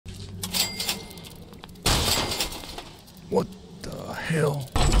What the hell?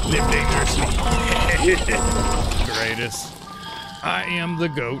 Live dangerously. Greatest. I am the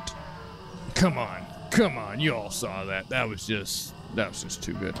goat. Come on. Come on. You all saw that. That was just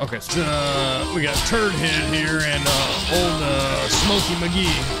too good. Okay, so we got Turd Head here and old Smokey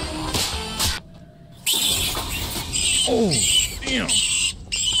McGee. Oh, damn.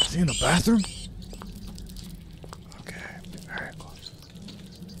 Is he in the bathroom? Okay, very close.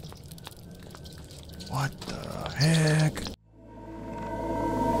 What the heck?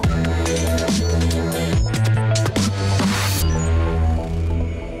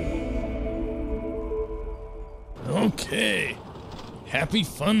 Okay.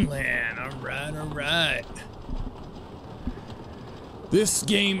 Happyfunland. Alright. This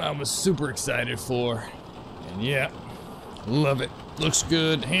game I was super excited for. And yeah, love it. Looks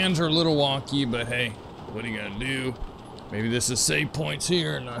good. Hands are a little wonky, but hey, what are you gonna do? Maybe this is save points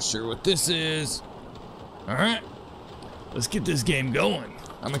here. Not sure what this is. Alright. Let's get this game going.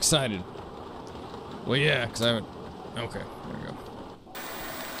 I'm excited. Well, yeah, because I haven't... Okay, there we go.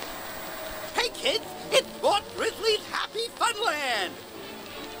 Hey kids, it's Mort Grizzly's Happyfunland!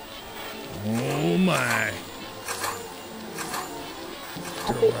 Oh my.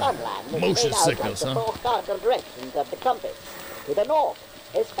 Happyfunland is Motion laid out sickness, like huh? the 4 cardinal directions of the compass. To the north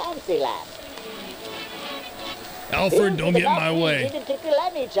is Fancyland. Alfred, don't get in my way.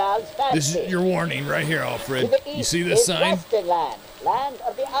 This is your warning right here, Alfred. You see this sign? Westernland, land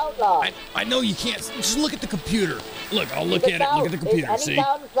of the outlaws. I know you can't. Just look at the computer. Look, I'll look at it. Look at the computer. See?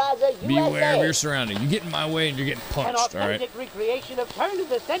 Plaza, Be aware of your surroundings. You get in my way and you're getting punched, all right? An authentic recreation of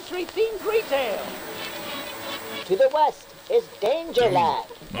turn-of-the-century themed retail. To the west is Dangerland,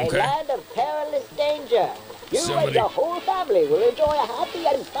 Okay. a land of perilous danger. You and your whole family will enjoy a happy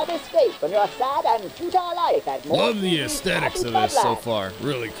and fun escape from your sad and futile life at Mort Love the Story's aesthetics of this so Happyfunland. far.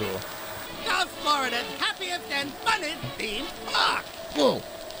 Really cool. South Florida's happiest and funnest theme park! Whoa.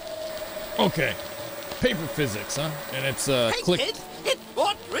 Okay. Paper physics, huh? And it's Hey click. kids, it's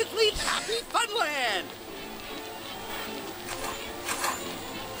Mort Grizzly's Happyfunland!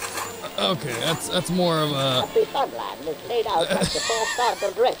 Okay, that's more of a. Happyfunland is laid out like the 4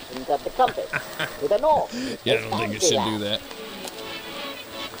 cardinal directions of the compass. To the north Yeah, I is don't think it should do Fancyland, that.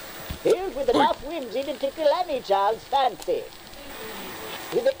 filled with enough whims even to tickle any child's fancy.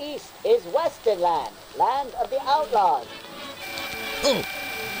 To the east is Westernland, land of the outlaws. Oh,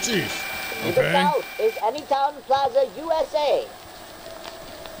 jeez. To the Okay. south is Anytown Plaza, USA.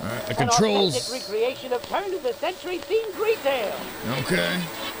 All right. The An authentic controls. recreation of turn-of-the-century themed retail. Okay.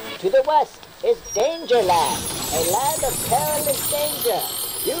 To the west is Dangerland, a land of perilous danger.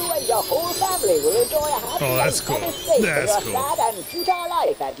 You and your whole family will enjoy a happy Oh, that's and fun cool. escape That's from your cool. sad and futile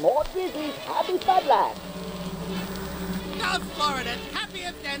life at Mort Grizzly's Happyfunland. South Florida's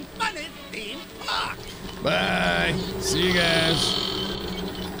happiest and funnest theme park! Bye. See you guys.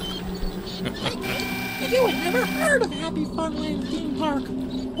 If you had never heard of Happyfunland theme park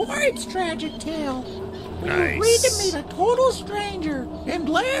or its tragic tale, you were free to meet a total stranger named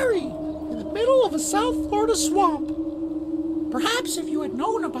Larry in the middle of a South Florida swamp. Perhaps if you had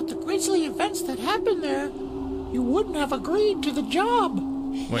known about the grisly events that happened there, you wouldn't have agreed to the job.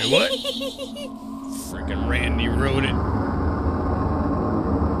 Wait, what? Freaking Randy Rodent.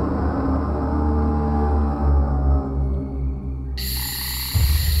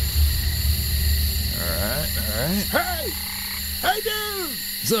 Alright. Hey! Hey, dude!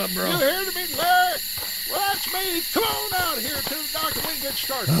 What's up, bro? You here to meet Larry? Well, that's me. Come on out here to the doctor. We can get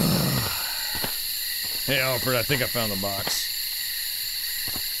started. Hey, Alfred, I think I found the box.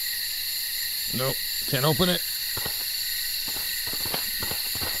 Nope, can't open it.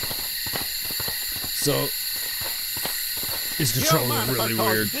 So, these You controls don't mind are if I really call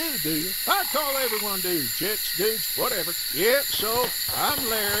weird. you dude, do you? I call everyone dude. Chicks, dudes, whatever. Yep, so I'm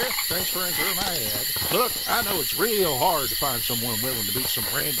Larry. Thanks for answering my ad. Look, I know it's real hard to find someone willing to meet some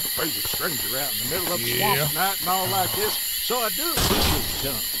random crazy stranger out in the middle of the swamp at night and all like this, so I do appreciate you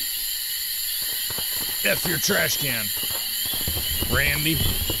coming. F your trash can. Randy,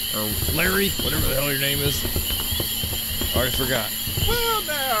 or Larry, whatever the hell your name is. Already forgot. Well,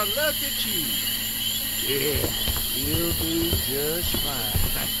 now, look at you. Yeah, you'll do just fine.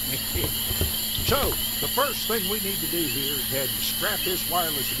 So, the first thing we need to do here is have you strap this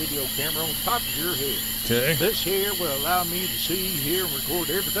wireless video camera on top of your head. Okay. This here will allow me to see, hear, and record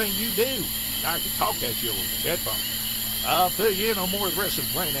everything you do. I can talk at you over the headphone. I'll fill you in on more of the rest of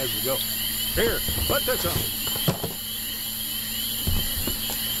the plan as we go. Here, put this on.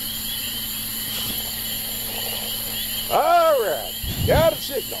 All right, got a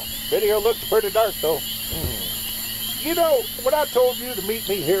signal. Video looks pretty dark, though. You know, when I told you to meet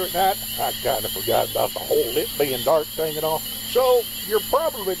me here at night, I kind of forgot about the whole it being dark thing and all. So you're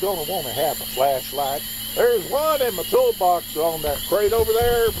probably going to want to have a flashlight. There's one in my toolbox on that crate over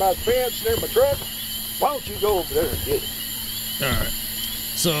there by the fence near my truck. Why don't you go over there and get it? All right.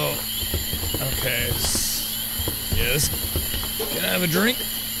 So, okay. Yes. Can I have a drink?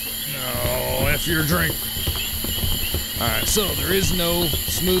 No, F your drink. All right. So there is no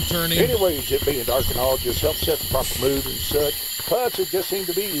smooth turning. Anyways, it being dark and all just helps set the proper mood and such. Plus, it just seemed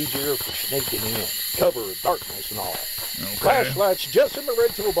to be easier for sneaking in. Cover of darkness and all. Okay. Flashlight's just in the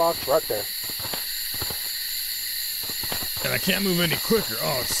red toolbox right there. And I can't move any quicker.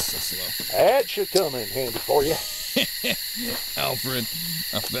 Oh, it's so slow. That should come in handy for you. Alfred,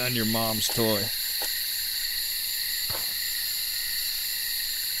 I found your mom's toy.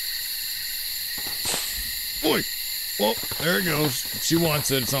 Oi! Well, there it goes. She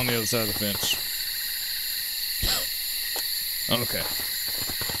wants it. It's on the other side of the fence. Okay.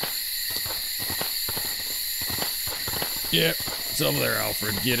 Yep, it's over there,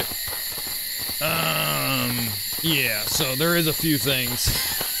 Alfred. Get it. Yeah, so there is a few things.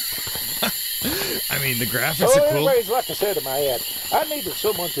 I mean, the graphics are cool. Anyways, like I said in my ad, I needed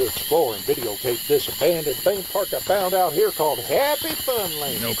someone to explore and videotape this abandoned theme park I found out here called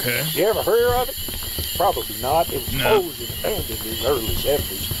Happyfunland. Okay. You ever heard of it? Probably not. It was closed and abandoned in the early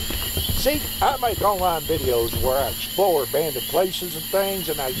 70s. See, I make online videos where I explore abandoned places and things,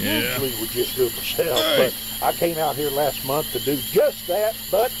 and I usually would just do it myself, but I came out here last month to do just that,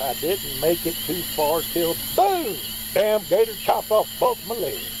 but I didn't make it too far till, boom, damn gator chopped off both my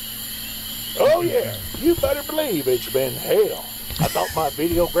legs. Oh yeah, you better believe it's been hell. I thought my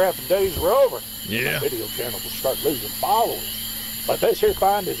videographing days were over. Yeah. My video channel will start losing followers. But this here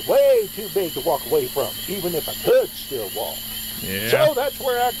find is way too big to walk away from, even if I could still walk. Yeah. So that's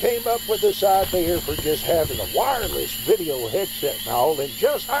where I came up with this idea for just having a wireless video headset and all, and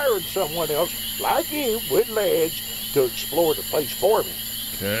just hiring someone else like you with legs to explore the place for me.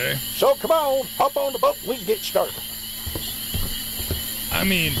 Okay. So come on, hop on the boat and we can get started. I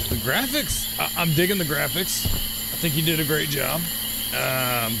mean, the graphics, I'm digging the graphics. I think you did a great job.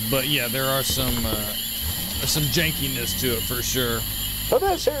 But yeah, there are some jankiness to it for sure. So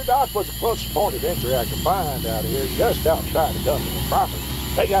this here dock was the closest point of entry I could find out here, just outside the government property.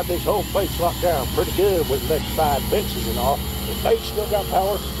 They got this whole place locked down pretty good with electrified fences and all. If they still got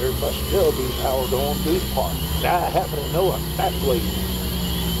power, there must still be power going through the park. Now I happen to know it that way.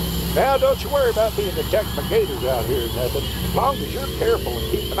 Now don't you worry about being attacked by gators out here or nothing. As long as you're careful and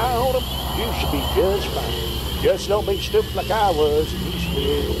keep an eye on them, you should be just fine. Just don't be stupid like I was, and you should be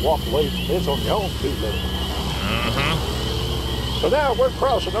able to walk away from this on your own 2 legs. So now we're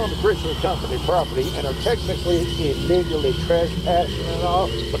crossing on the Grizzly Company property and are technically illegally trespassing and all,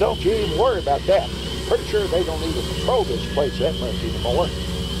 but don't you even worry about that. Pretty sure they don't even patrol this place that much anymore.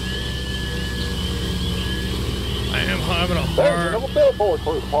 I am having a There's hard... an old billboard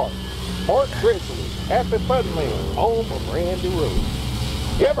for the park. Mort Grizzly, Happyfunland, home of Randy Rodent.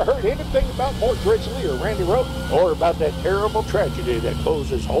 You ever heard anything about Mort Grizzly or Randy Rodent? Or about that terrible tragedy that closed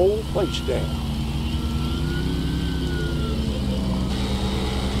this whole place down?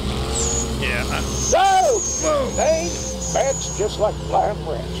 Yeah. Bats just like flying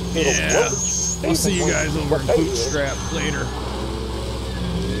rats. Yeah. I'll see you guys over in Bootstrap later.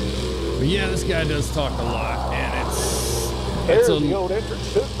 But yeah, this guy does talk a lot, and There's the old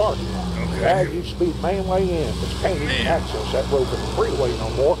entrance to the parking lot. Okay. Now you speed main way in, but you can't even access that road from the freeway no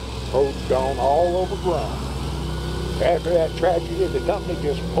more. Road's gone all overgrown. After that tragedy, the company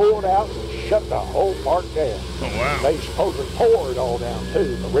just pulled out and shut the whole park down. Oh, wow. They supposedly tore it all down,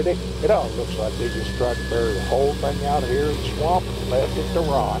 too. But really, it all looks like they just tried to bury the whole thing out here in the swamp and left it to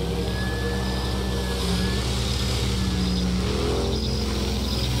rot.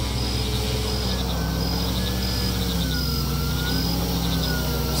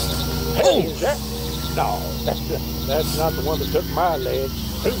 Hey, is that? No, that's not the one that took my legs.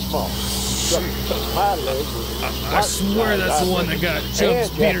 Too small. Took my legs. I swear that's the one that got Chubbs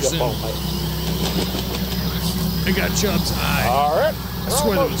Peterson. It got Chubb's eye. All right. I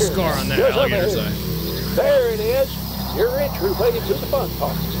swear there was a scar on that alligator's eye. There it is. Your entryway to the fun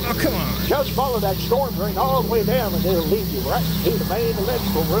park. Oh, come on. Just follow that storm drain all the way down and it'll lead you right to the main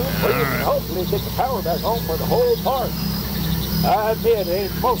electrical room where you can hopefully get the power back on for the whole park. I admit it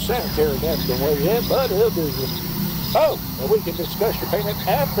ain't the most sanitary napkin way in, but it'll do you. Oh, and we can discuss your payment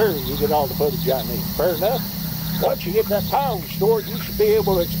after you get all the footage I need. Fair enough? Once you get that power restored, you should be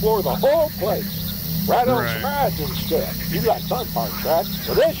able to explore the whole place. Right on some rides and stuff. You like fun parks, right?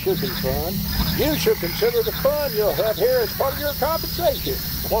 Well, this should be fun. You should consider the fun you'll have here as part of your compensation.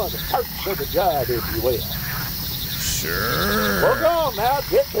 One of the perks of the job, if you will. Sure. Well, go on now.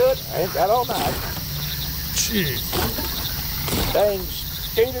 Get to it. I ain't got all night. Jeez. Dang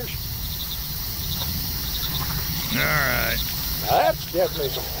skaters. All right. Now, that's definitely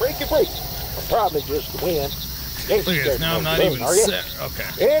some freaky freaks. Probably just the wind. Look at this. Now I'm not even set.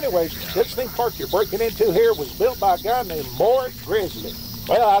 Okay. Anyways, this theme park you're breaking into here was built by a guy named Mort Grizzly.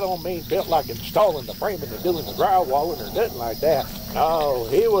 Well, I don't mean built like installing the framing and doing the drywalling or nothing like that. No,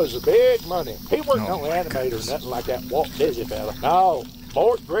 he was a big money. He wasn't no animator or nothing like that Walt Disney fella. No,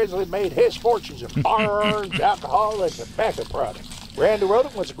 Mort Grizzly made his fortunes in firearms, alcohol, and tobacco products. Randy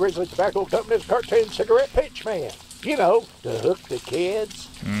Rodent was a Grizzly Tobacco Company's cartoon cigarette pitch man. You know, to hook the kids.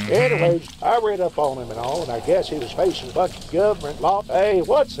 Anyways, I read up on him and all, and I guess he was facing a bunch of government law. Hey,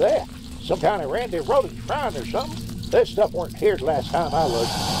 what's that? Some kind of Randy Rodent shrine or something? This stuff weren't here the last time I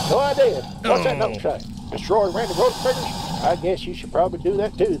looked. So I did. What's that note say? Destroy Randy Rodent figures? I guess you should probably do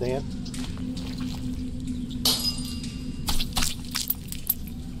that too then.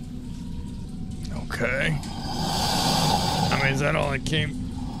 Okay. I mean, is that all I came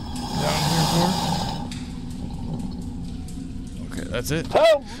down here for? Okay, that's it.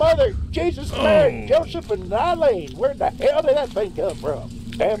 Oh, Mother, Jesus, Mary, Joseph, and Eileen. Where the hell did that thing come from?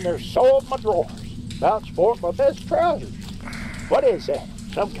 Damn, they're soiled my drawers. About sport my best trousers. What is that?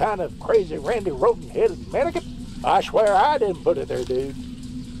 Some kind of crazy Randy Rodent-headed mannequin? I swear I didn't put it there, dude.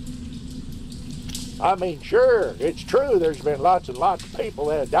 I mean, sure, it's true there's been lots and lots of people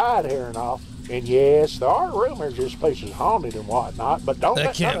that have died here and all. And yes, there are rumors this place is haunted and whatnot, but don't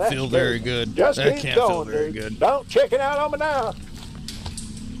that can't feel very good. Just that keep can't going, feel very dude. good. Don't chicken out on me now.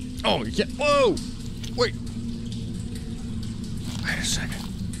 Oh, you can't. Whoa! Wait. Wait a second.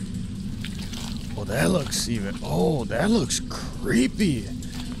 Oh, that looks even. Oh, that looks creepy.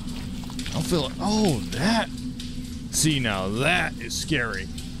 I'm feeling. Oh, that. See, now that is scary.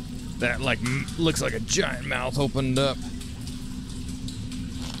 That, like, looks like a giant mouth opened up.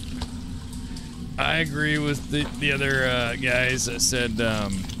 I agree with the other guys that said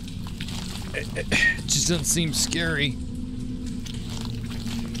it just doesn't seem scary.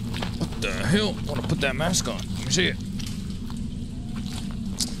 What the hell? I want to put that mask on. Let me see it.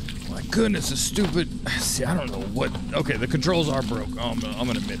 My goodness, it's stupid. See, I don't know what. Okay, the controls are broke. I'm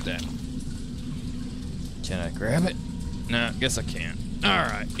gonna admit that. Can I grab it? Nah, guess I can't. All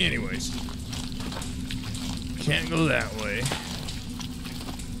right. Anyways, can't go that way.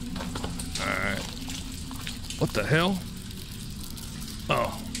 Alright. What the hell?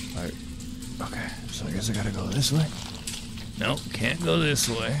 Oh. Alright. Okay. So I guess I gotta go this way. Nope. Can't go this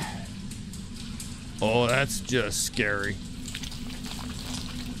way. Oh, that's just scary.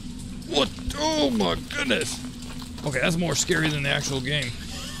 What? Oh my goodness. Okay, that's more scary than the actual game.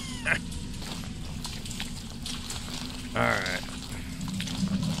 Alright.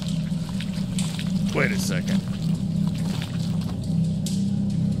 Wait a second.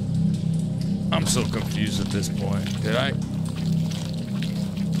 I'm so confused at this point. Did I?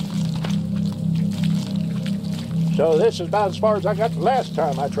 So this is about as far as I got the last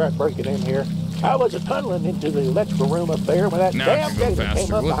time I tried breaking in here. I was tunneling into the electrical room up there when that damn gator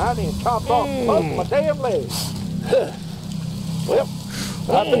came up behind me and chopped off both my damn legs. Well,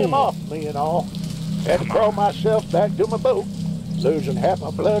 I beat him off me and all. Had to crawl myself back to my boat, losing half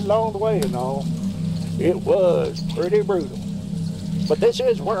my blood along the way and all. It was pretty brutal. But this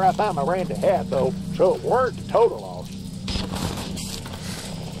is where I found my Randy hat, though, so it weren't a total loss.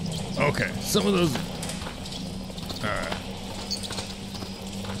 Okay, some of those. Alright.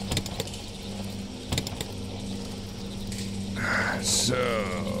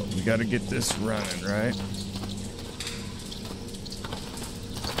 So, we gotta get this running, right?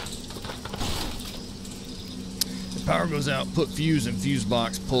 The power goes out, put fuse in fuse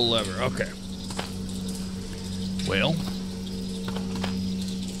box, pull lever. Okay. Well.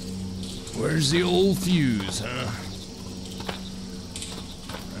 Where's the old fuse, huh?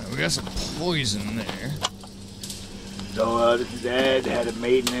 We got some poison there. So, this is Ed, head of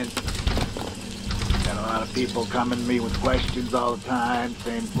maintenance. Got a lot of people coming to me with questions all the time,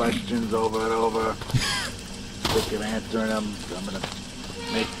 same questions over and over. Sick of answering them, so I'm gonna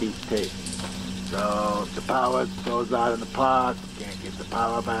make these tapes. So, if the power goes out in the park, can't get the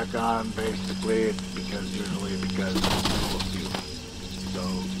power back on, basically, it's usually because it's full of fuse. So,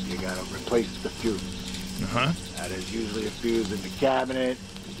 you gotta replace the fuse. Uh-huh. That is usually a fuse in the cabinet.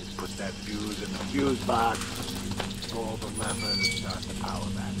 You just put that fuse in the fuse box, pull the lever, and start the power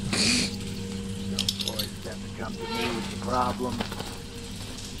back. So, boys have to come to me with the problem.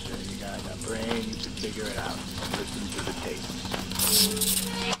 So you got a brain, you can figure it out. Listen to the tape.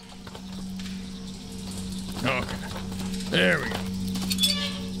 Okay. There we go.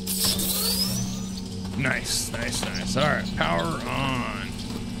 Nice, nice, nice. All right, power on.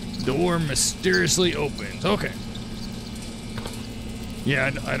 Door mysteriously opens. Okay.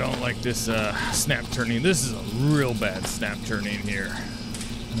 Yeah, I don't like this snap turning. This is a real bad snap turning here.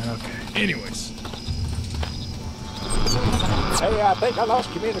 Okay. Anyways. Hey, I think I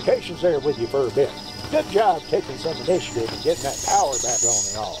lost communications there with you for a bit. Good job taking some initiative and getting that power back on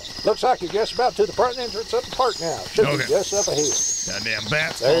and all. Looks like you're just about to the front entrance of the park now. Should be just up ahead. Goddamn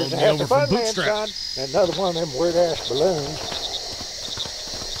bats. There's the Happyfunland, son, and another one of them weird-ass balloons.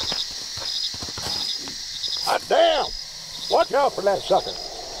 Hot damn! Watch out for that sucker.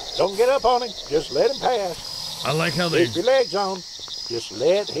 Don't get up on him. Just let him pass. I like how they... Keep your legs on. Just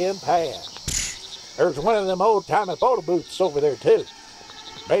let him pass. There's one of them old-timey photo booths over there, too.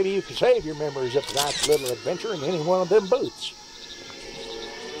 Maybe you can save your memories of tonight's little adventure in any one of them booths.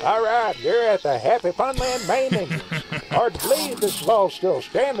 All right, you're at the Happyfunland main entrance. Hard to believe this is all still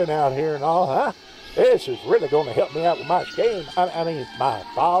standing out here and all, huh? This is really going to help me out with my game. I mean, my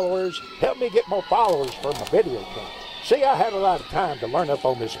followers. Help me get more followers for my video game. See, I had a lot of time to learn up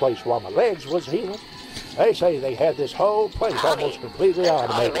on this place while my legs was healing. They say they had this whole place almost completely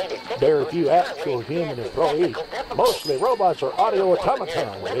automated. There are a few actual human employees. Mostly robots or audio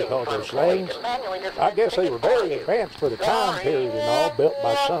automatons, they call their slaves. I guess they were very advanced for the time period and all, built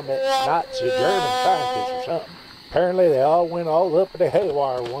by some Nazi German scientists or something. Apparently they all went all up in the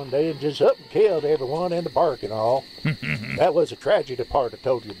haywire one day and just up and killed everyone in the park and all. That was a tragedy part I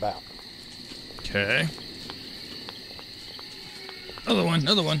told you about. Okay. Another one,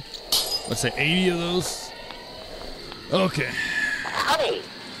 another one. Let's say 80 of those. Okay. Howdy.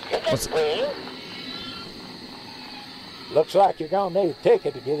 Tickets, please. Looks like you're gonna need a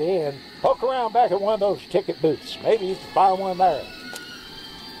ticket to get in. Poke around back at one of those ticket booths. Maybe you can find one there.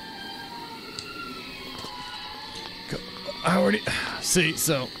 I already see.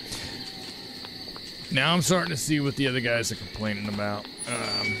 So now I'm starting to see what the other guys are complaining about.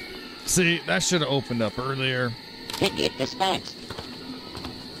 See, that should have opened up earlier. Ticket dispensed.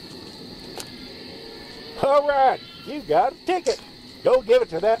 All right, you got a ticket. Go give it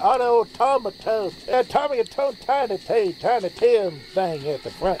to that automaton, that Tommy Tiny Tim thing at the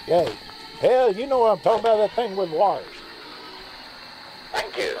front gate. Hell, you know what I'm talking about, that thing with wires.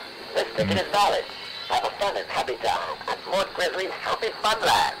 Thank you. This ticket is valid. Have a fun and happy time at Mort Grizzly's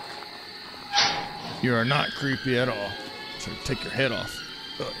Happyfunland. You are not creepy at all. So take your head off.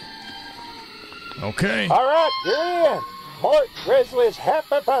 Okay. All right, you're in. Mort Grizzly's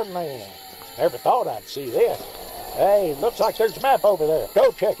Happyfunland. Never thought I'd see this. Hey, looks like there's a map over there.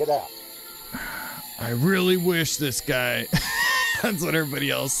 Go check it out. I really wish this guy... That's what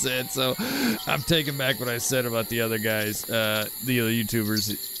everybody else said, so I'm taking back what I said about the other guys, the other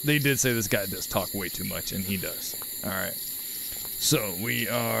YouTubers. They did say this guy does talk way too much, and he does. All right. So we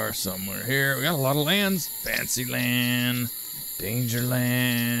are somewhere here. We got a lot of lands. Fancyland,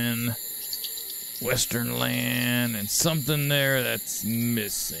 Dangerland, Western Land, and something there that's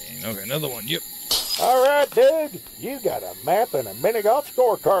missing. Okay, another one. Yep. All right, dude. You got a map and a mini-golf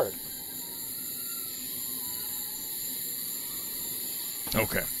scorecard.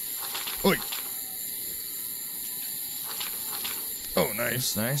 Okay. Oi. Oh,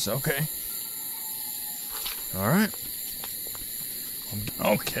 nice, nice. Okay. All right.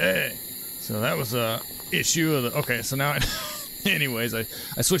 Okay. So that was a issue of the... Okay, so now... Anyways, I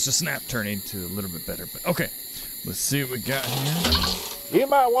switched the snap turning to a little bit better. But okay, let's see what we got here. You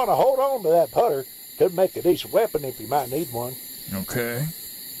might want to hold on to that putter. Could make a decent weapon if you might need one. Okay.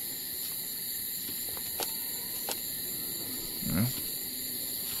 Yeah.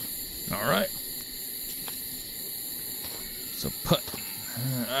 All right. So putting.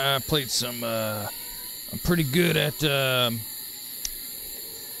 I played some. I'm pretty good at.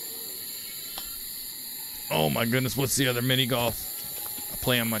 Oh my goodness! What's the other mini golf I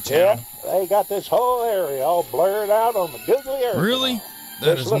play on my channel? Yeah, they got this whole area all blurred out on the googly earth. Really?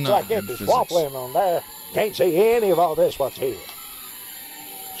 That this is looks not like good empty physics. swampland on there. Can't see any of all this what's here.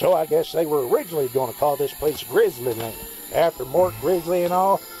 So I guess they were originally going to call this place Grizzly Land, after Mort Grizzly and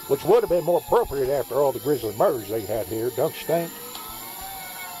all, which would have been more appropriate after all the grizzly murders they had here, don't you think?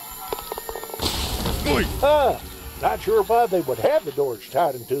 Oi. Not sure why they would have the doors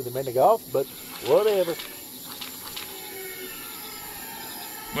tied into the mini golf, but whatever.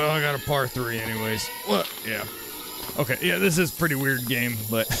 Well, I got a par 3 anyways. What? Yeah. Okay, yeah, this is a pretty weird game,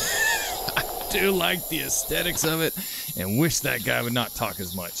 but I do like the aesthetics of it and wish that guy would not talk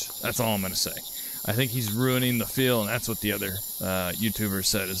as much. That's all I'm going to say. I think he's ruining the feel, and that's what the other YouTubers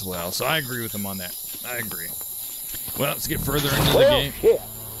said as well. So I agree with him on that. I agree. Well, let's get further into the game. Shit.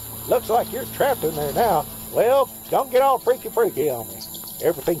 Looks like you're trapped in there now. Well, don't get all freaky on me.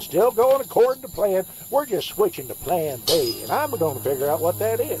 Everything's still going according to plan. We're just switching to plan B, and I'm going to figure out what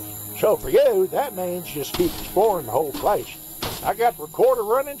that is. So for you, that means just keep exploring the whole place. I got the recorder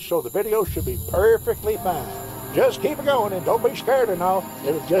running, so the video should be perfectly fine. Just keep it going, and don't be scared and all.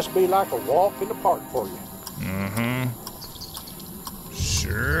 It'll just be like a walk in the park for you.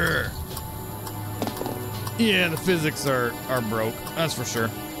 Sure. Yeah, the physics are broke. That's for sure.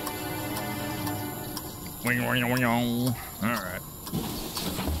 Alright.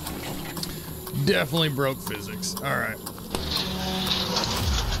 Definitely broke physics. Alright.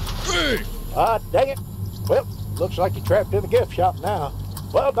 Hey! Dang it. Well, looks like you're trapped in the gift shop now.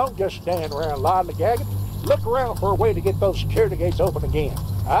 Well, don't just stand around lollygagging. Look around for a way to get those security gates open again.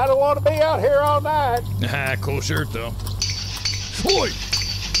 I don't want to be out here all night. Cool shirt, though. Boy!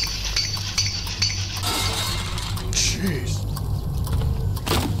 Jeez.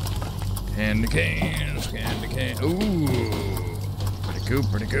 Candy cans, candy can. Ooh. Pretty cool,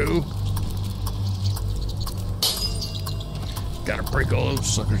 pretty cool. Gotta break all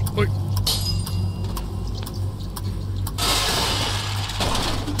those suckers. Oi.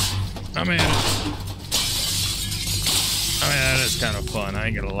 I mean, that is kind of fun, I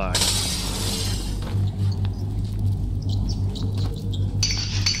ain't gonna lie.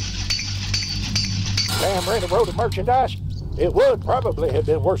 Damn Randy Rodent merchandise. It would probably have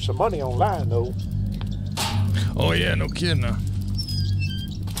been worth some money online, though. Oh, yeah, no kidding, huh?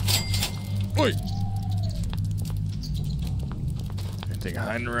 Oi! Anything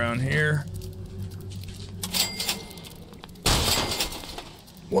hiding around here?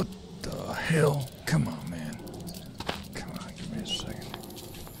 What the hell? Come on, man. Come on, give me a second.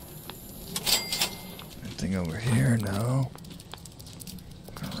 Anything over here? No.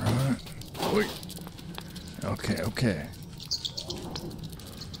 Alright. Oi! Okay, okay.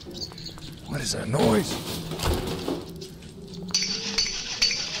 What is that noise?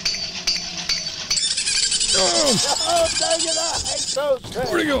 Oh, dang it, I hate those things.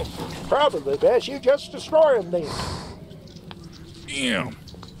 Where'd he go? Probably best you just destroy them then. Damn.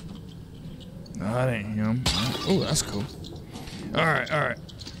 No, that ain't him. Oh, that's cool. Alright, alright.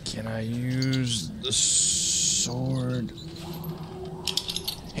 Can I use the sword?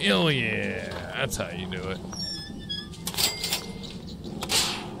 Hell yeah. That's how you do it.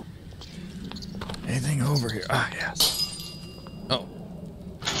 Anything over here? Ah, yes. Oh.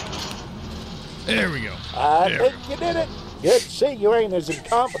 There we go. I think you did it. Good to see you ain't as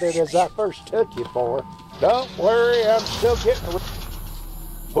incompetent as I first took you for. Don't worry, I'm still getting the...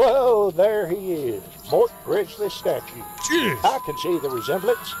 Whoa, there he is. Mort Grizzly's statue. Jeez. I can see the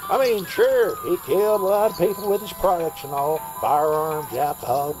resemblance. I mean, sure, he killed a lot of people with his products and all. Firearms,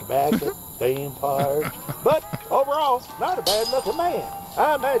 alcohol, tobacco, theme parks. But overall, not a bad-looking man.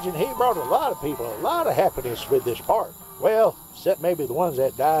 I imagine he brought a lot of people a lot of happiness with this park. Well, except maybe the ones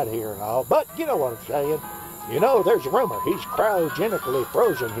that died here and all. But you know what I'm saying. You know, there's a rumor he's cryogenically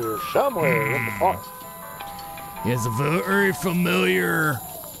frozen here somewhere in the park. He has a very familiar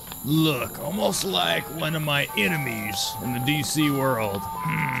look, almost like one of my enemies in the DC world.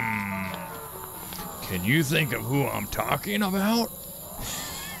 Can you think of who I'm talking about?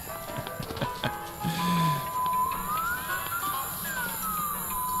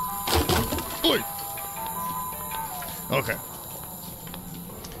 Oi. Okay.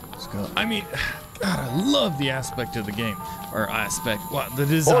 Let's go. I mean, God, I love the aspect of the game. Or aspect, what? The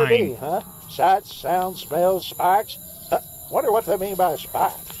design. 4D, huh? Sights, sounds, smells, spikes. Wonder what they mean by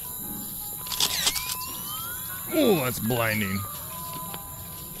spikes. Oh, that's blinding.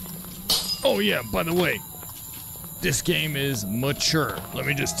 Oh yeah, by the way, this game is mature. Let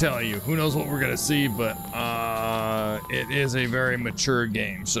me just tell you. Who knows what we're gonna see, but it is a very mature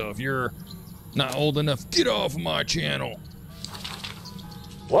game. So if you're not old enough, get off of my channel.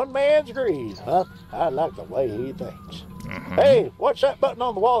 One man's greed, huh? I like the way he thinks. Hey, what's that button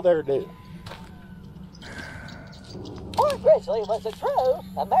on the wall there do? Mort Grizzly was a true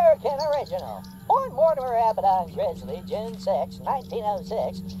American original. Born Mortimer Abaddon Grizzly, June 6,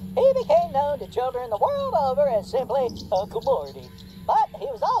 1906, he became known to children the world over as simply Uncle Morty. But he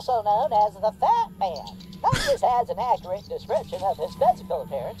was also known as the Fat Man, not just as an accurate description of his physical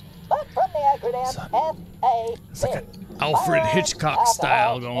appearance, but from the acronym F-A-C. It's like an Alfred Hitchcock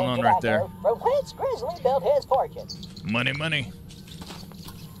style going on right there. From whence Grizzly built his fortune. Money, money.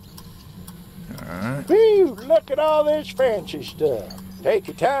 Alright. Whew, look at all this fancy stuff. Take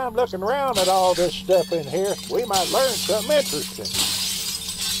your time looking around at all this stuff in here. We might learn something interesting.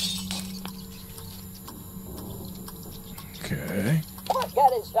 Okay. Mort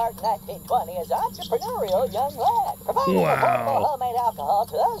got his start in 1920 as an entrepreneurial young lad, providing affordable homemade alcohol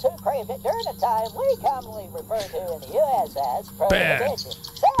to those who craved it during a time we commonly refer to in the U.S. as prohibition.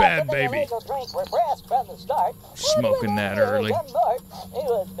 Bad baby. Illegal drink repressed from the start. Smoking that early. Young Mort, he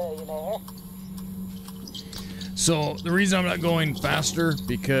was a millionaire. So the reason I'm not going faster,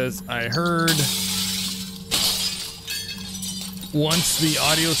 because I heard once the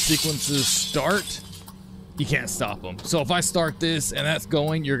audio sequences start, you can't stop them. So if I start this and that's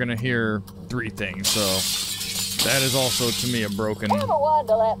going, you're gonna hear 3 things. So that is also to me a broken. Never one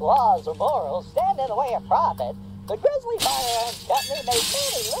to let laws or morals stand in the way of profit. The Grizzly Firearms Company made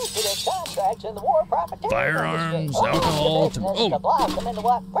many lucrative contracts in the war profiteering Firearms, industry. alcohol, To blossom into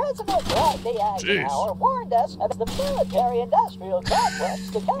what President Dwight D. Eisenhower warned us of the military-industrial complex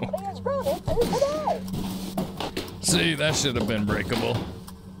the company has grown into today. See, that should have been breakable.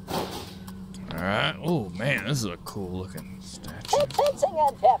 Alright. Oh man, this is a cool looking statue. Sensing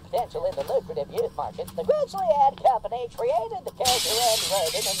untapped potential in the lucrative youth market, the Grizzly Ad Company created the character Randy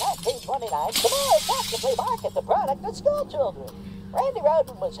Rodent in 1929 to more effectively market the product to school children. Randy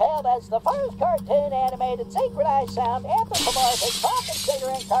Rodent was hailed as the first cartoon animated synchronized sound anthropomorphic profit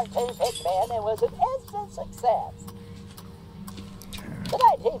cigarette cartoon pitchman and was an instant success. The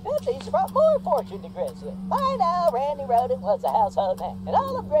 1950s brought more fortune to Grizzly. By now, Randy Rodent was a household name, and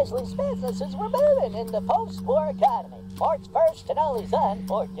all of Grizzly's businesses were moving in the post-war economy. Mort's first and only son,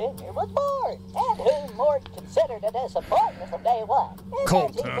 Mort Jr., was born, and whom Mort considered a disappointment from day one. In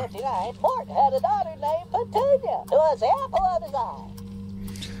 1959, Mort had a daughter named Petunia, who was the apple of his eye.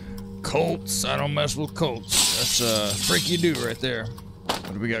 Colts. I don't mess with Colts. That's freaky do right there.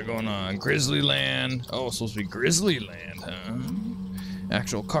 What do we got going on? Grizzly Land. Oh, it's supposed to be Grizzly Land, huh?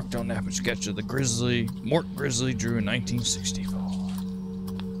 Actual cocktail napkin sketch of the Grizzly. Mort Grizzly drew in 1964.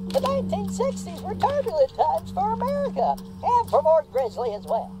 The 1960s were turbulent times for America, and for Mort Grizzly as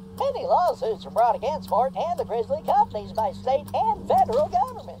well. Many lawsuits were brought against Mort and the Grizzly companies by state and federal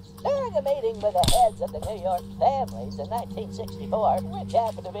governments. During a meeting with the heads of the New York families in 1964, which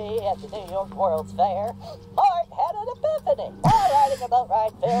happened to be at the New York World's Fair, Mort had an epiphany while riding a boat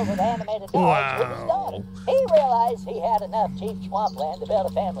ride filled with animated dogs with his daughter. He realized he had enough cheap swampland to build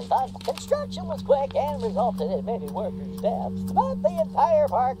a family fund. Construction was quick and resulted in many workers' deaths, but the entire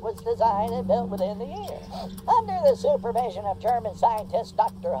park was designed and built within the year. Under the supervision of German scientist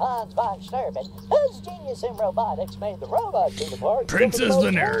Dr. Hans von Steuben, whose genius in robotics made the robots in the park. Princess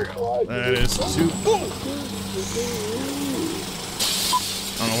Venereal. That is too. I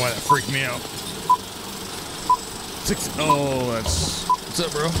don't know why that freaked me out. Oh, that's. What's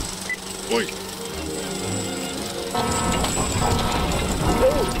up, bro? Oi.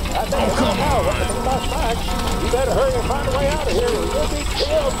 Oh, come on. You better hurry and find a way out of here, or you'll be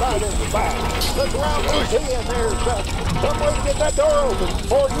killed by this bag. Look around and see in there, some way to get that door open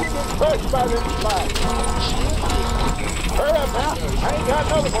before you get crushed by this bag. Hurry up now. I ain't got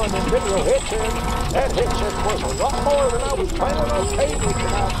another one of them video hits here. That hit just was a lot more than I was planning on paying you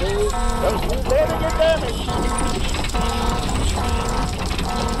tonight, dude. Don't you dare get damaged.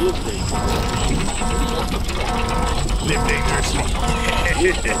 Live dangerously.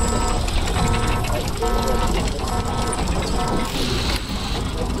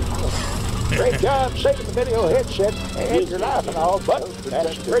 Great job saving the video headset and your life and all, but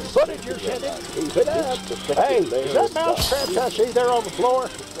that's great footage you're sending. Keep it up. Hey, is that mouse trap I see there on the floor?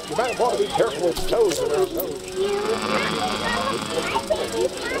 You might want to be careful with toes around those.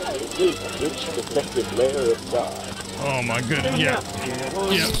 It's the protective layer of God. Oh my goodness, yeah.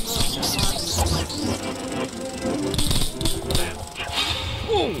 Yeah.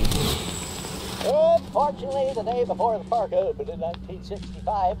 Unfortunately, the day before the park opened in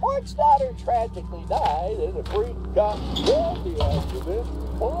 1965, Mort's daughter tragically died in a freak cotton candy accident in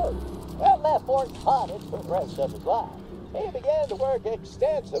the park. That left Mort haunted for the rest of his life. He began to work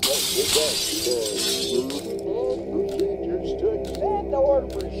extensively with procedures to extend or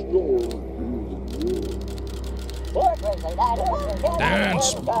restore.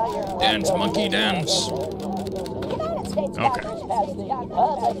 Dance. Dance, monkey, dance. Okay.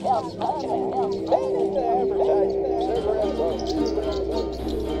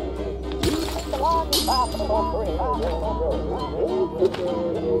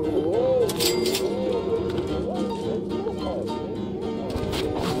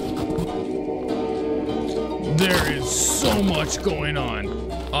 There is so much going on,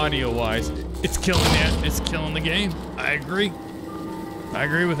 audio-wise. It's killing it. It's killing the game. I agree. I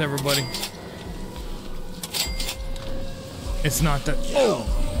agree with everybody. It's not that. Oh.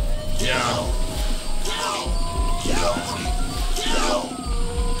 Yeah.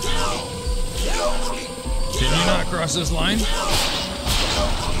 Can you not cross this line?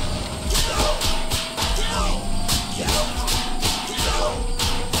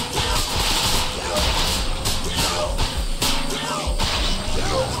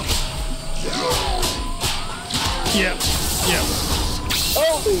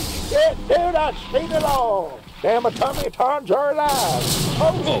 shit, dude, I seen it all. Damn automatons are alive.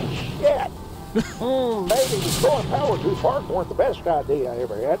 Holy shit. Maybe destroying power too far weren't the best idea I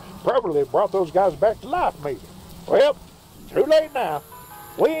ever had. Probably brought those guys back to life, maybe. Well, too late now.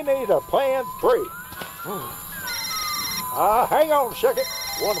 We need a plan 3. Hang on a second.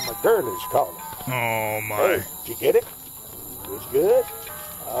 One of my girlies calling. Oh, my. Hey, did you get it? It's good?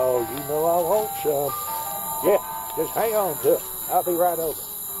 Oh, you know I want some. Yeah, just hang on to it. I'll be right over.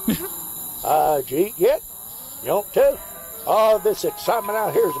 Did you eat yet? You want to? Oh, this excitement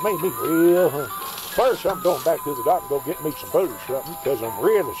out here has made me real hungry. First, I'm going back to the dock and go get me some food or something, because I'm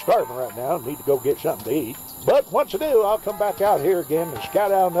really starving right now and need to go get something to eat. But once I do, I'll come back out here again and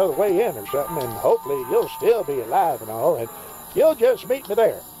scout out another way in or something, and hopefully you'll still be alive and all, and you'll just meet me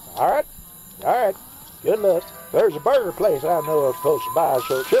there. All right? All right. Good luck. There's a burger place I know of close by,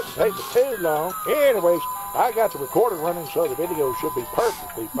 so it shouldn't take me too long. Anyways, I got the recorder running, so the video should be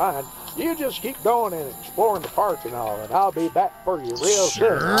perfectly fine. You just keep going and exploring the park and all, and I'll be back for you real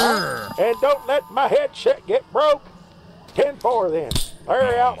soon. Right? And don't let my headset get broke. 10-4 then.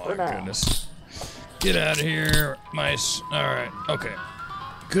 Larry out for now. Goodness. Get out of here, mice. All right. Okay.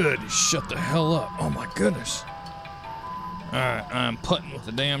 Good. Shut the hell up. Oh, my goodness. All right. I'm putting with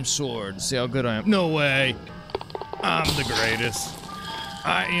the damn sword. See how good I am. No way. I'm the greatest.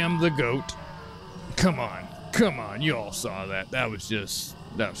 I am the goat. Come on. Come on. You all saw that. That was just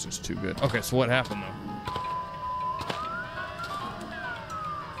too good. Okay, so what happened, though?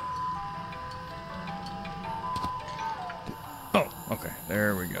 Oh, okay.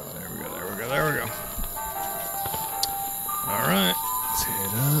 There we go. There we go. There we go. There we go. All right. Let's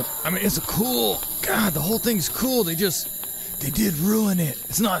hit up. I mean, it's a cool... God, the whole thing's cool. They did ruin it.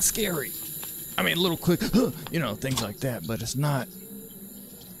 It's not scary. I mean, a little quick, you know, things like that, but it's not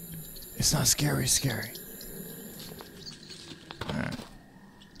scary. All right.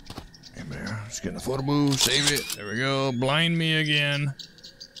 Just getting the photo booth, save it. There we go. Blind me again.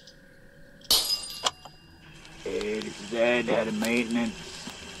 Hey, this is Ed, head of maintenance.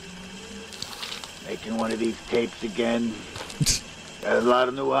 Making one of these tapes again. Got a lot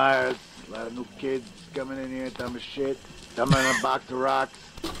of new hires, a lot of new kids coming in here, dumb as shit. Dumbing in a box of rocks.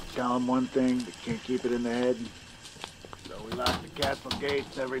 Tell them one thing, they can't keep it in their head. So we lock the castle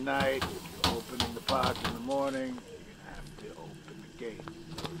gates every night. Opening the park in the morning, you're gonna have to open the gates.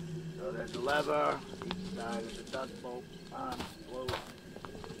 So there's a lever, each side of the duck boat, on, float.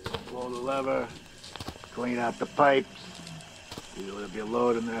 Pull the lever, clean out the pipes. There'll be a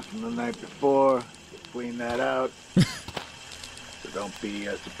load in there from the night before. Clean that out. So don't be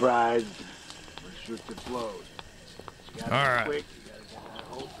surprised when shoots explode. All right. Quick. You gotta get that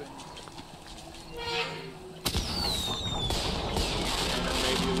open. And then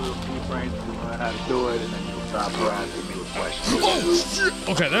maybe a little pea brains if you know how to do it, and then you'll stop around and give me a question. Oh, shit!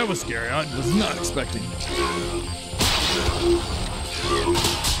 Okay, that was scary. I was not expecting.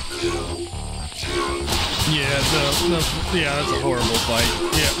 Yeah, that's a horrible fight.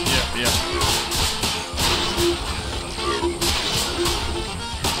 Yeah.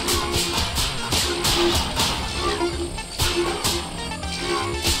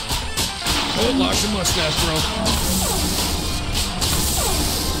 Oh, lost your mustache, bro.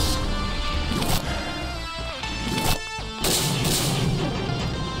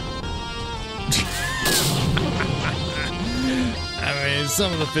 I mean,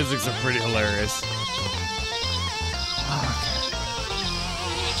 some of the physics are pretty hilarious.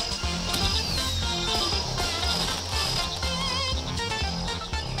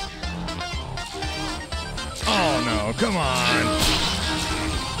 Oh no, come on.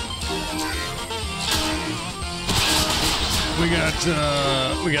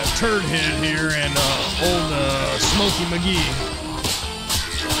 We got Turd Head here and old Smokey McGee.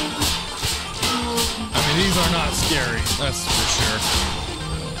 I mean, these are not scary, that's for sure.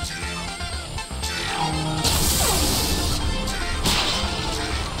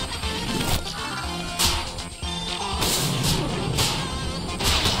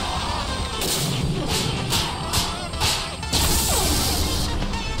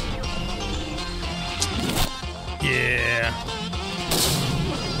 Yeah.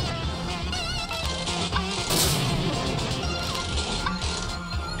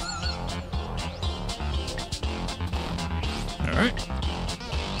 All right.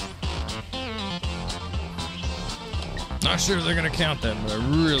 Not sure they're gonna count that, but I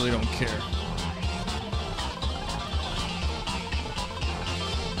really don't care.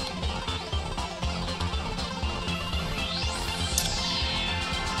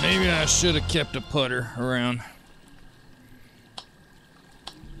 Maybe I should have kept a putter around.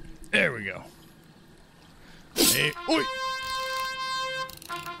 There we go. Hey, oi!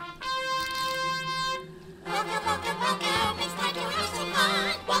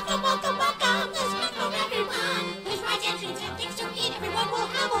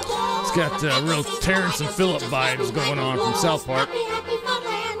 It's got real Terrence and Phillip vibes going on from South Park. Happy, happy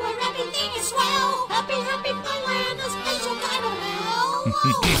Funland, where everything is swell. Happy, happy Funland, a special kind of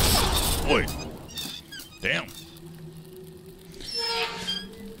hell. Boy. Damn.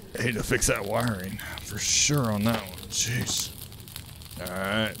 I hate to fix that wiring for sure on that one. Jeez.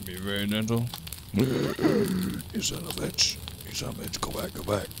 Alright, be very gentle. He's on the bench. He's on the bench. Go back, go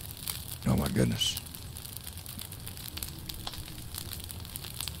back. Oh my goodness.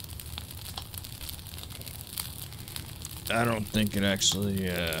 I don't think it actually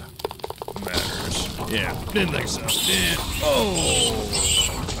matters. Yeah, didn't think so. Yeah. Oh,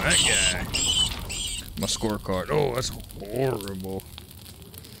 that guy. My scorecard. Oh, that's horrible.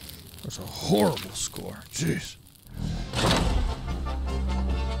 That's a horrible score. Jeez.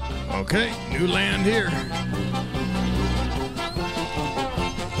 Okay, new land here.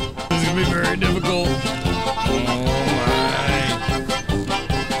 This is gonna be very difficult. Oh my.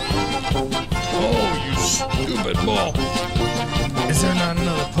 Oh, you stupid ball. Is there not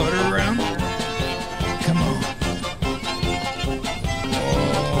another putter around? Come on.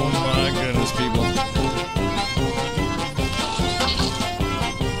 Oh my goodness, people.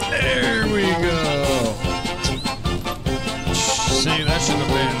 There we go. See, that should have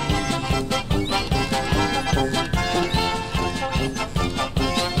been.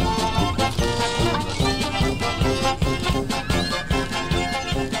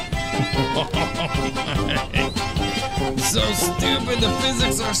 So stupid, the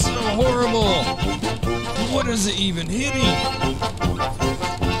physics are so horrible. What is it even hitting?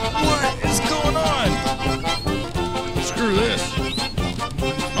 What is going on? Screw this.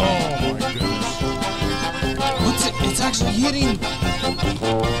 Oh my goodness. What's it? It's actually hitting.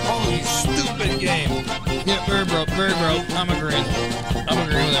 Oh, you stupid game. Yeah, very broke, very broke. I'm agreeing. I'm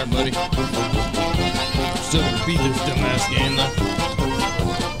agreeing with everybody. Still gonna beat this dumbass game though.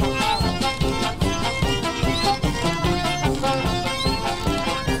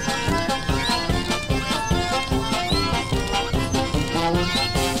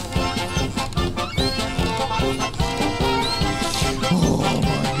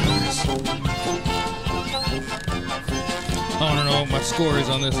 I don't know what my score is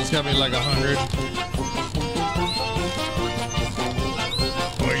on this. It's got to be like 100.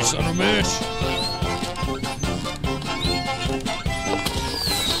 Oh, you son of a bitch.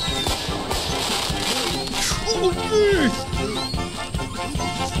 Oh, geez.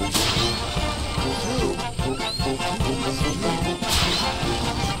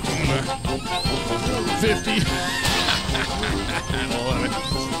 50. I love it.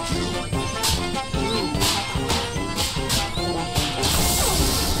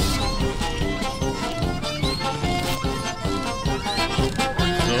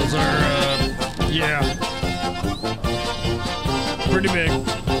 Those are, yeah, pretty big.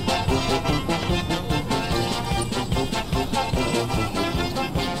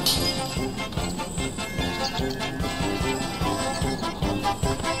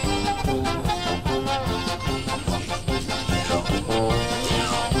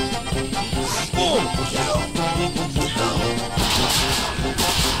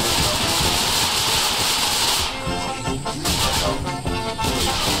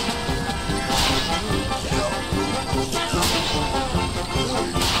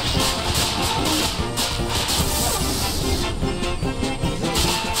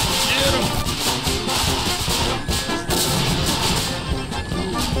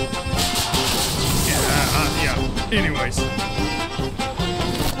 Anyways.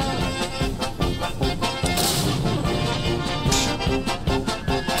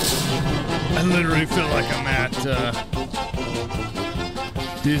 I literally feel like I'm at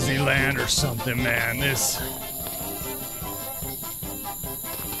Disneyland or something, man. This.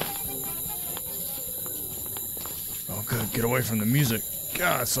 Oh, good. Get away from the music.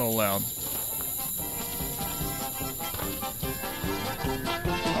 God, it's so loud.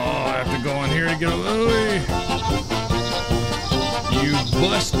 Oh, I have to go in here to get away. You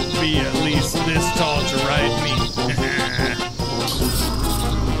must be at least this tall to ride me.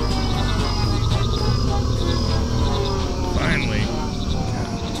 Finally.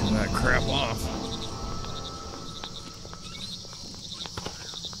 God, turn that crap off.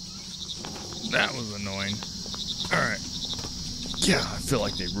 That was annoying. Alright. Yeah, I feel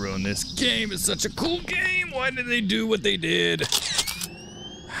like they ruined this game. It's such a cool game. Why did they do what they did?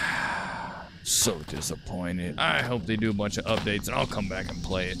 So disappointed. I hope they do a bunch of updates and I'll come back and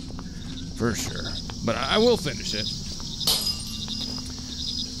play it for sure. But I will finish it.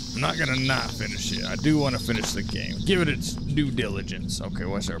 I'm not gonna not finish it. I do want to finish the game. Give it its due diligence. Okay,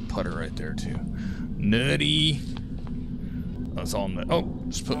 what's our putter right there too? Nutty. That's all. Oh,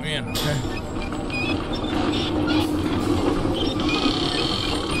 just put me in. Okay.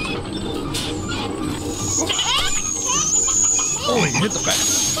 Oh, he hit the back.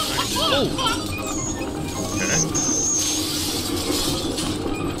 Oh. Okay.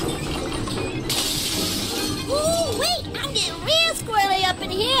 Ooh, wait, I'm getting real squirrely up in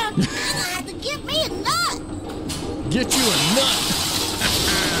here. I'm gonna have to get me a nut. Get you a nut.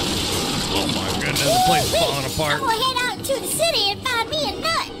 Oh my goodness, the place is falling apart. I'm gonna head out to the city and find me a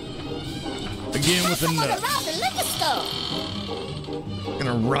nut. Again with a I'm gonna nut. rob the liquor store.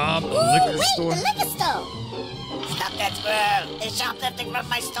 Gonna rob a Ooh, liquor wait, store? the liquor store. Stop that squirrel! They're shoplifting from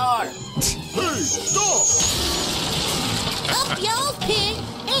my store! Hey, stop! Up yours, pig.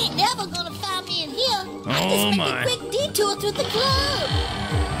 They ain't never gonna find me in here. I Oh, just my. make a quick detour through the club.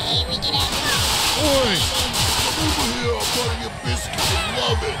 Hey, we get out. Oi! Over here, I'll butter your biscuits and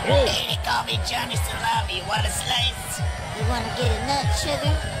love it. Whoa! They call me Johnny Salami. You want a slice? You wanna get a nut,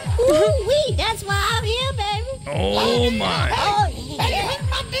 sugar? Ooh-wee, that's why I'm here, baby. Oh my! Oh, Hey, you're hurting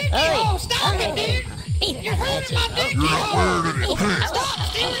my dick! Oh, stop it, dude! You're hurting my dick! You're not wearing any pants. Stop,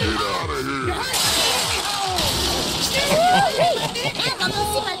 Steve! Get out of here. I'm gonna go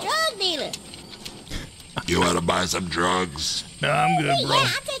see my drug dealer. You want to buy some drugs? No, I'm good, Yeah, bro. I'll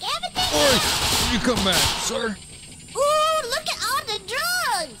take everything. Oi! You come back, sir. Ooh, look at all the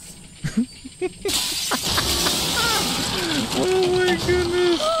drugs. Oh my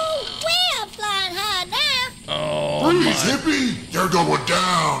goodness! Ooh, we're flying high now. Oh Freeze, my! hippie! You're going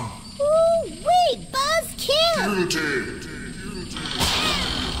down. Ooh, wait, buzzkill. Guilty.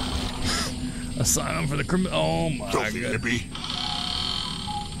 Asylum for the criminal. Oh my Filthy god! hippie.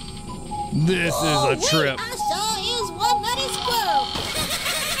 This is a Wait, trip. I saw is one nutty squirrel.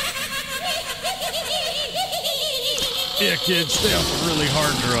 Yeah, kids, stay off of really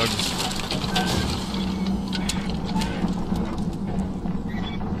hard drugs.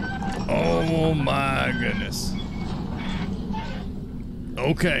 Oh my goodness.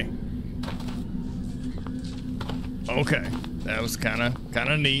 Okay. Okay. That was kind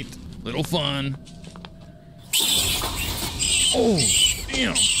of neat. Little fun. Oh,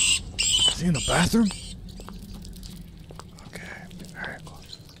 damn. Is he in the bathroom? Okay. All right,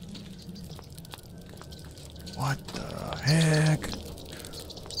 close. What the heck?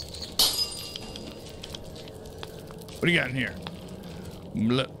 What do you got in here?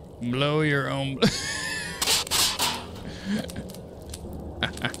 Blow your own.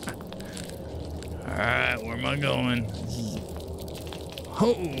 All right, where am I going?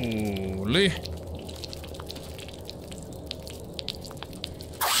 Holy.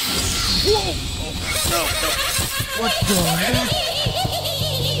 Whoa! Oh, no, no. What the heck?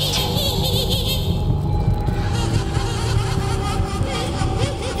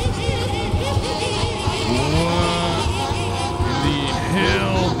 What the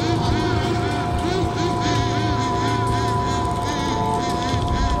hell?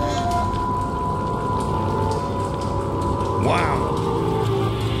 Wow.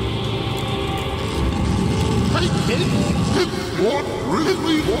 Hey, kid. What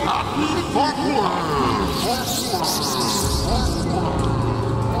really happy funland?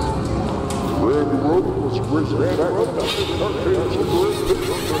 Randy Rodent was Randy Rodent was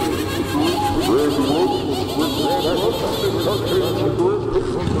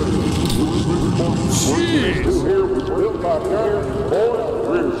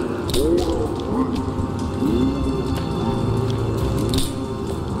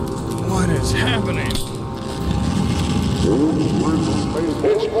What is happening?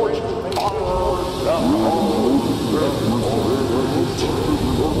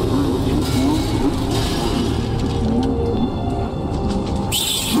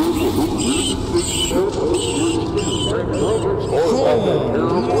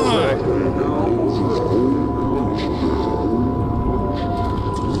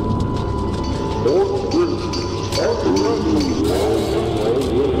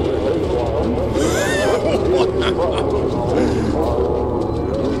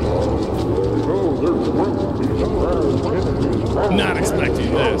 Not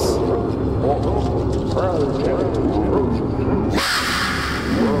expecting this.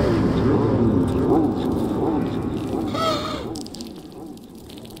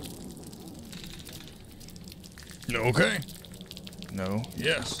 Okay. No.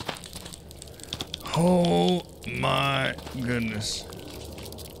 Yes. Oh my goodness.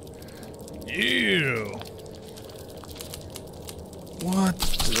 Ew. What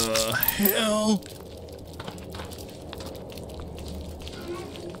the hell?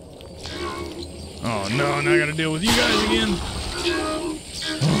 Oh no, now I gotta deal with you guys again.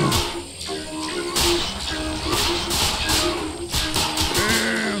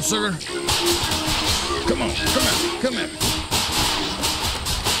 sir. Come on, come at me, come at me.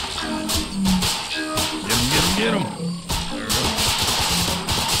 Get him, get him, get him. There we go.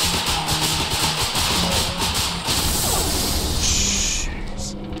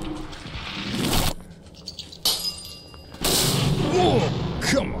 Jeez. Whoa,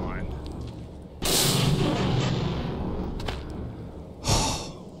 come on.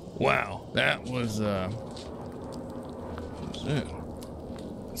 Wow, that was it?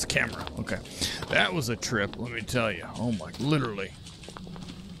 It's a camera. Okay. That was a trip, let me tell you. Oh my, literally.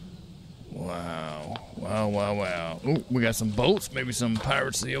 Wow. Wow, wow, wow. Oh, we got some boats, maybe some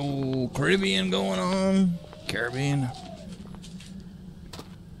Pirates of the old Caribbean going on. Caribbean.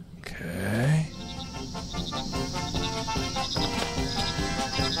 Okay.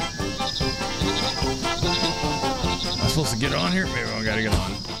 Am I supposed to get on here? Maybe I gotta get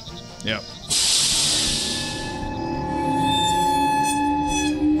on. Yep.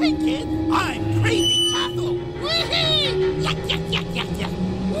 Hey kids, I'm Crazy Castle. Whee! Yuck, yuck, yuck, yuck, yuck.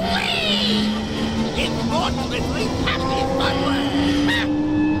 Whee! It's Mort Story's Happyfunland.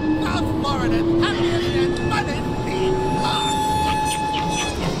 South Florida's happiest and funnest theme park. Yuck, yuck, yuck,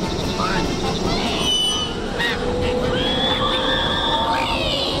 yuck, yuck. Fun. Whee!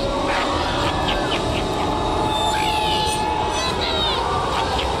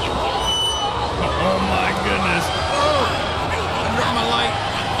 Oh my goodness. Oh! I dropped my light.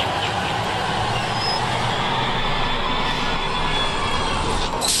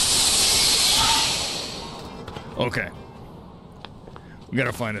 Okay. We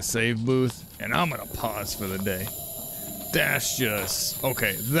gotta find a save booth, and I'm gonna pause for the day. That's just...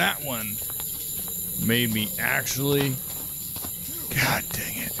 Okay, that one made me actually... God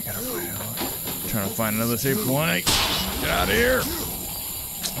dang it. I gotta find out. Trying to find another save point. Get out of here.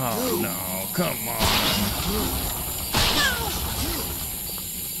 Oh no, come on.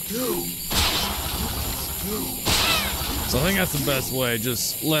 So I think that's the best way,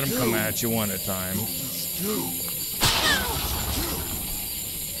 just let them come at you one at a time.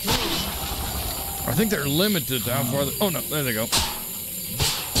 I think they're limited to how far oh no, there they go. There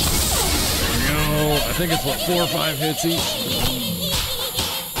we go. I think it's what, 4 or 5 hits each.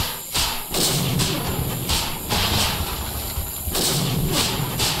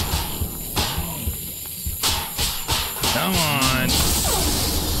 Come on.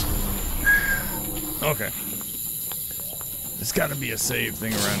 Okay. There's got to be a save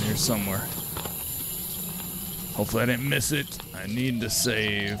thing around here somewhere. Hopefully I didn't miss it. I need to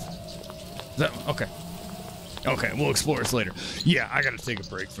save. That okay. Okay, we'll explore this later. Yeah, I got to take a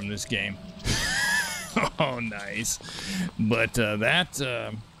break from this game. Oh, nice. But that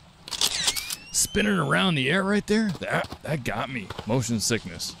spinning around the air right there, that got me. Motion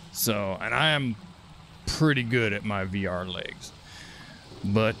sickness. So, and I am pretty good at my VR legs.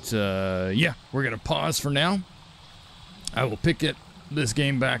 But yeah, we're gonna pause for now. I will pick this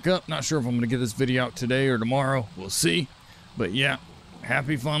game back up. Not sure if I'm gonna get this video out today or tomorrow. We'll see. But yeah,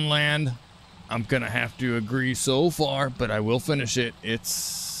 Happyfunland. I'm gonna have to agree so far, but I will finish it.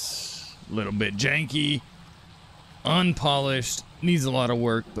 It's a little bit janky, unpolished, needs a lot of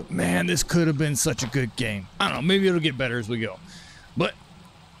work, but man, this could have been such a good game. I don't know, maybe it'll get better as we go. But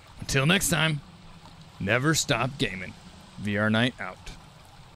until next time, never stop gaming. VR Night out.